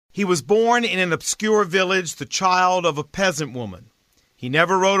He was born in an obscure village, the child of a peasant woman. He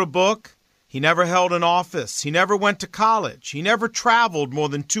never wrote a book. He never held an office. He never went to college. He never traveled more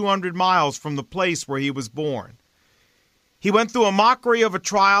than 200 miles from the place where he was born. He went through a mockery of a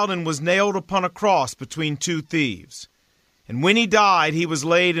trial and was nailed upon a cross between two thieves. And when he died, he was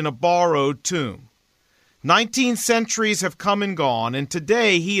laid in a borrowed tomb. 19 centuries have come and gone, and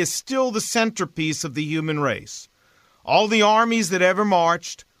today he is still the centerpiece of the human race. All the armies that ever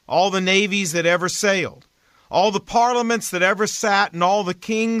marched, all the navies that ever sailed, all the parliaments that ever sat, and all the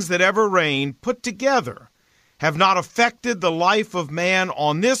kings that ever reigned, put together, have not affected the life of man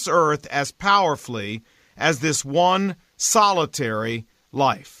on this earth as powerfully as this one solitary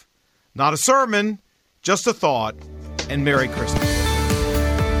life. Not a sermon, just a thought, and Merry Christmas.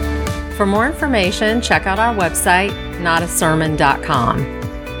 For more information, check out our website, notasermon.com.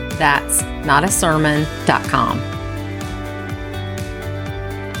 That's notasermon.com.